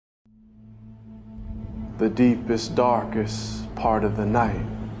The deepest, darkest part of the night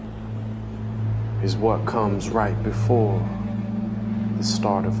is what comes right before the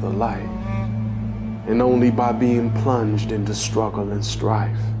start of the light. And only by being plunged into struggle and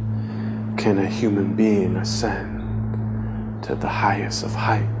strife can a human being ascend to the highest of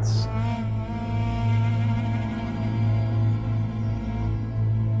heights.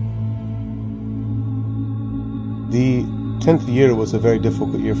 The 10th year was a very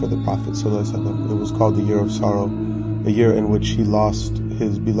difficult year for the Prophet ﷺ. It was called the year of sorrow, a year in which he lost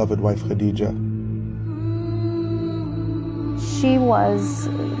his beloved wife Khadija. She was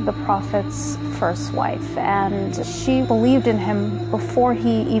the Prophet's first wife, and she believed in him before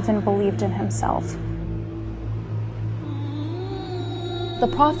he even believed in himself. The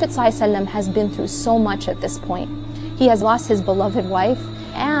Prophet ﷺ has been through so much at this point. He has lost his beloved wife,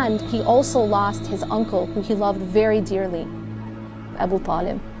 and he also lost his uncle, who he loved very dearly, Abu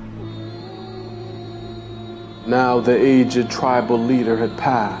Talib. Now the aged tribal leader had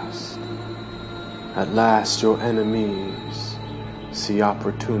passed. At last your enemies see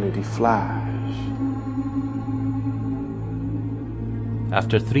opportunity flash.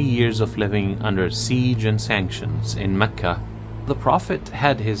 After 3 years of living under siege and sanctions in Mecca, the Prophet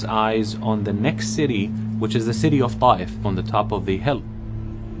had his eyes on the next city, which is the city of Taif, on the top of the hill.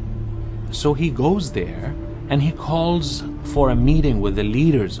 So he goes there and he calls for a meeting with the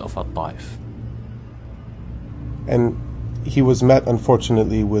leaders of Taif. And he was met,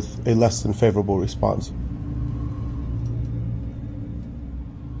 unfortunately, with a less than favorable response.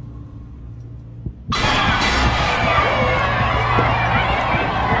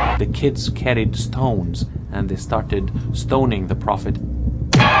 The kids carried stones and they started stoning the Prophet.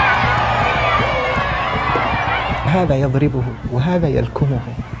 هذا يضربه وهذا يلكمه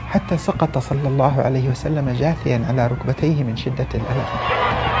حتى سقط صلى الله عليه وسلم جاثيا على ركبتيه من شدة الألم.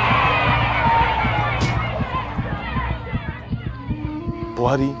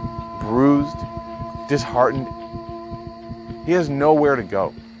 Bloody, bruised, disheartened. He has nowhere to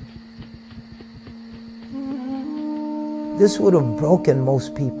go. This would have broken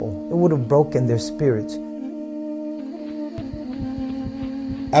most people. It would have broken their spirits.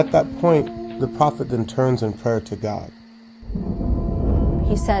 At that point, the Prophet then turns in prayer to God.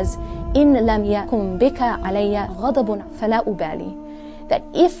 He says, إِن لَمْ يَكُنْ بِكَ عَلَيَّ غَضَبٌ فَلَا أُبَالِي. That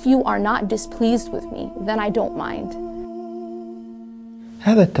if you are not displeased with me, then I don't mind.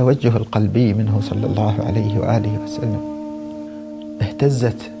 هذا التوجه القلبي منه صلى الله عليه وآله وسلم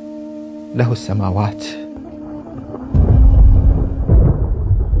اهتزت له السماوات.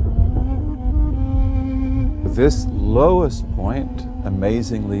 This lowest point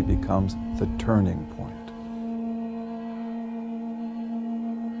amazingly becomes the turning point.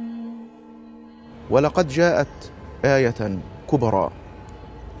 ولقد جاءت آية كبرى،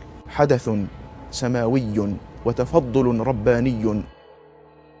 حدث سماوي وتفضل رباني،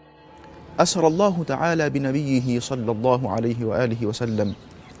 أسرى الله تعالى بنبيه صلى الله عليه وآله وسلم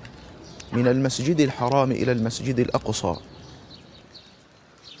من المسجد الحرام إلى المسجد الأقصى.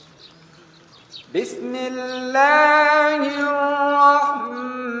 بسم الله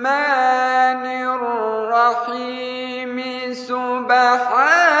الرحمن الرحيم.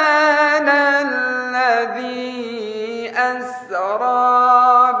 سبحان الذي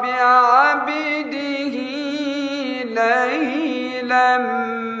أسرى بعبده ليلا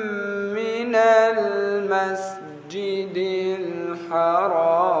من المسجد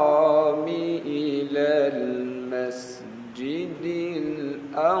الحرام إلى المسجد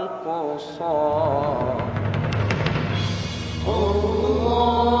الأقصى.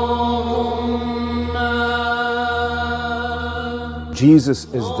 Jesus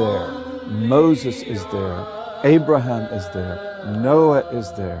is there, Moses is there, Abraham is there, Noah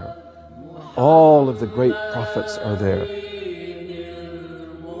is there. All of the great prophets are there.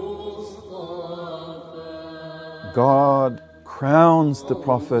 God crowns the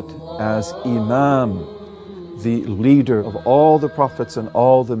Prophet as Imam, the leader of all the prophets and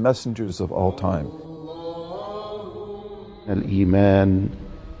all the messengers of all time. الإيمان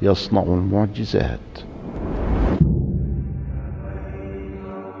يصنع المعجزات.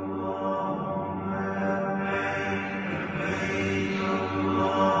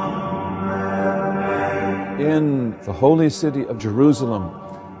 In the holy city of Jerusalem,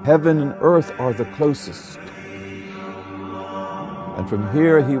 heaven and earth are the closest. And from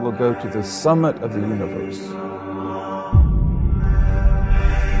here he will go to the summit of the universe.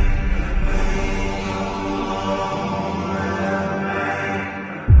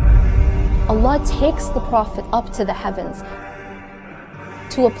 Allah takes the Prophet up to the heavens,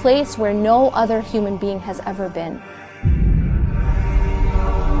 to a place where no other human being has ever been.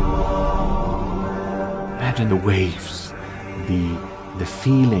 imagine the waves, the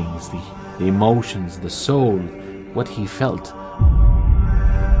feelings, the emotions, the soul, what he felt.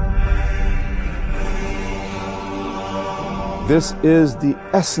 This is the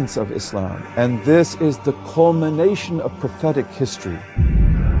essence of Islam, and this is the culmination of prophetic history.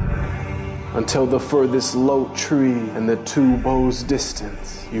 Until the furthest low tree and the two bows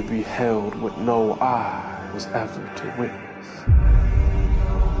distance, you beheld what no eye was ever to witness.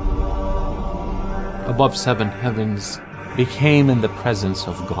 Above 7 heavens became in the presence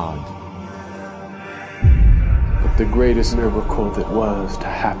of God. But the greatest miracle that was to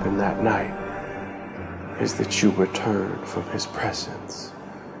happen that night is that you returned from his presence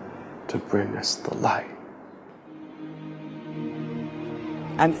to bring us the light.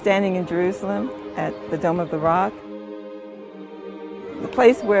 I'm standing in Jerusalem at the Dome of the Rock, the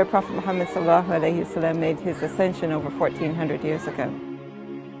place where Prophet Muhammad ﷺ made his ascension over 1400 years ago.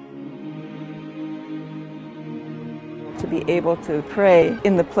 To be able to pray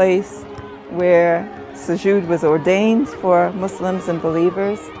in the place where sujood was ordained for Muslims and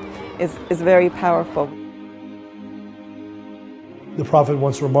believers is very powerful. The Prophet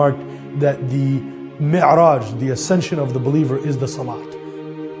once remarked that the mi'raj, the ascension of the believer, is the salat.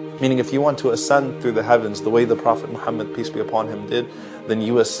 Meaning, if you want to ascend through the heavens the way the Prophet Muhammad, peace be upon him, did, then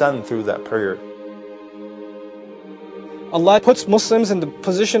you ascend through that prayer. Allah puts Muslims in the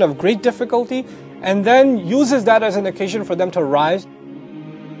position of great difficulty and then uses that as an occasion for them to rise.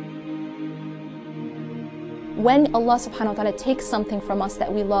 When Allah subhanahu wa ta'ala takes something from us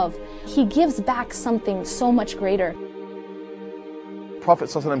that we love, He gives back something so much greater. Prophet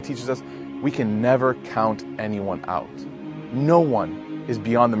ﷺ teaches us we can never count anyone out. No one is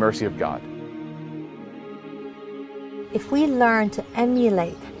beyond the mercy of God. If we learn to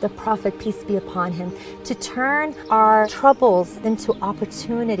emulate the Prophet, peace be upon him, to turn our troubles into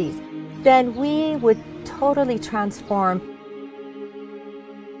opportunities, then we would totally transform.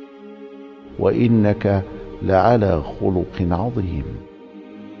 وإنك لعلى خلق عظيم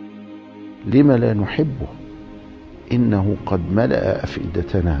لم لا نحبه إنه قد ملأ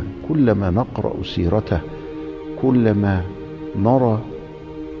أفئدتنا كلما نقرأ سيرته كلما نرى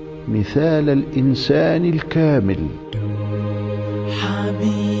مثال الإنسان الكامل.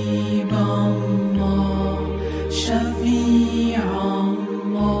 حبيب الله شفيع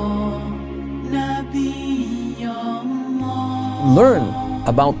الله نبي الله. Learn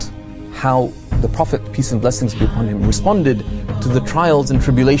about how the Prophet, peace and blessings be upon him, responded to the trials and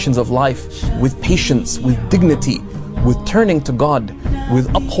tribulations of life with patience, with dignity, with turning to God, with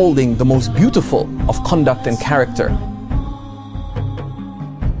upholding the most beautiful of conduct and character.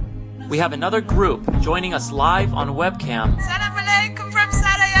 We have another group joining us live on webcam. Assalamu alaikum from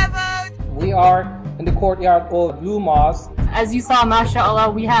Sarajevo. We are in the courtyard of Blue Mosque. As you saw,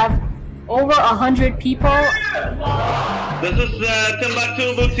 mashallah, we have over 100 people. This is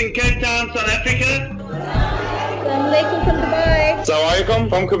Timbuktu Books in Cape Town, South Africa. Assalamu alaikum from Dubai. Assalamu alaikum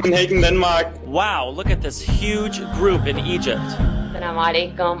from Copenhagen, Denmark. Wow, look at this huge group in Egypt. Assalamu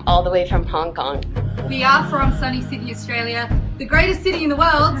alaikum, all the way from Hong Kong. We are from sunny Sydney, Australia, the greatest city in the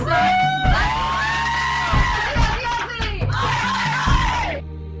world.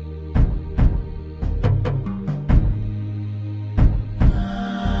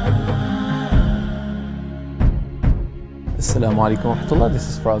 Assalamu alaikum wa rahmatullah. This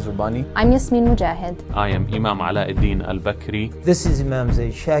is Faraz Rabbani. I'm Yasmin Mujahid. I am Imam Alauddin Al-Bakri. This is Imam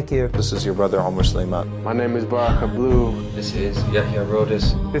Zayd Shakir. This is your brother Omar Sulaiman. My name is Baraka Blue. This is Yahya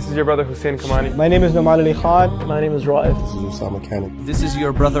Rodis. This is your brother Hussein Kamani. My name is Noman Ali Khan. My name is Raif. This is Usama Mechanic. This is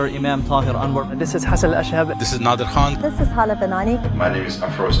your brother Imam Tahir Anwar. This is Hassan Al-Ashhab. This is Nadir Khan. This is Hala Banani. My name is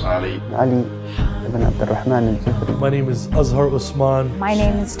Afroz Ali. Ali ibn Abdurrahman Al-Jifri. My name is Azhar Usman. My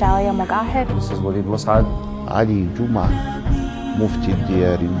name is Dalia Mogahid. This is Walid Mus'ad. Ali Juma. مفتي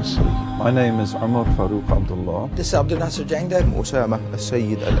الديار المصري. My name is Umar Farouk Abdullah. This is Abdul Nasser Jangda. Osama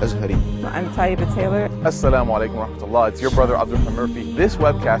Al-Sayyid Al-Azhari. I'm Taiba Taylor. Assalamu alaikum wa rahmatullah. It's your brother Abdul Murphy. This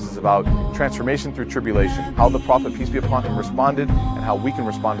webcast is about transformation through tribulation, how the Prophet, peace be upon him, responded, and how we can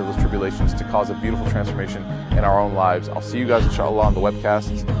respond to those tribulations to cause a beautiful transformation in our own lives. I'll see you guys inshallah on the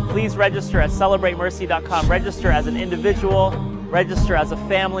webcasts. Please register at celebratemercy.com. Register as an individual, register as a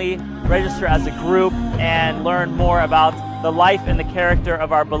family, register as a group, and learn more about the life and the character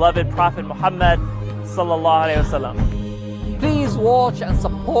of our beloved Prophet Muhammad sallallahu alaihi wasallam. Please watch and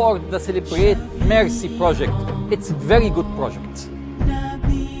support the Celebrate Mercy project. It's a very good project.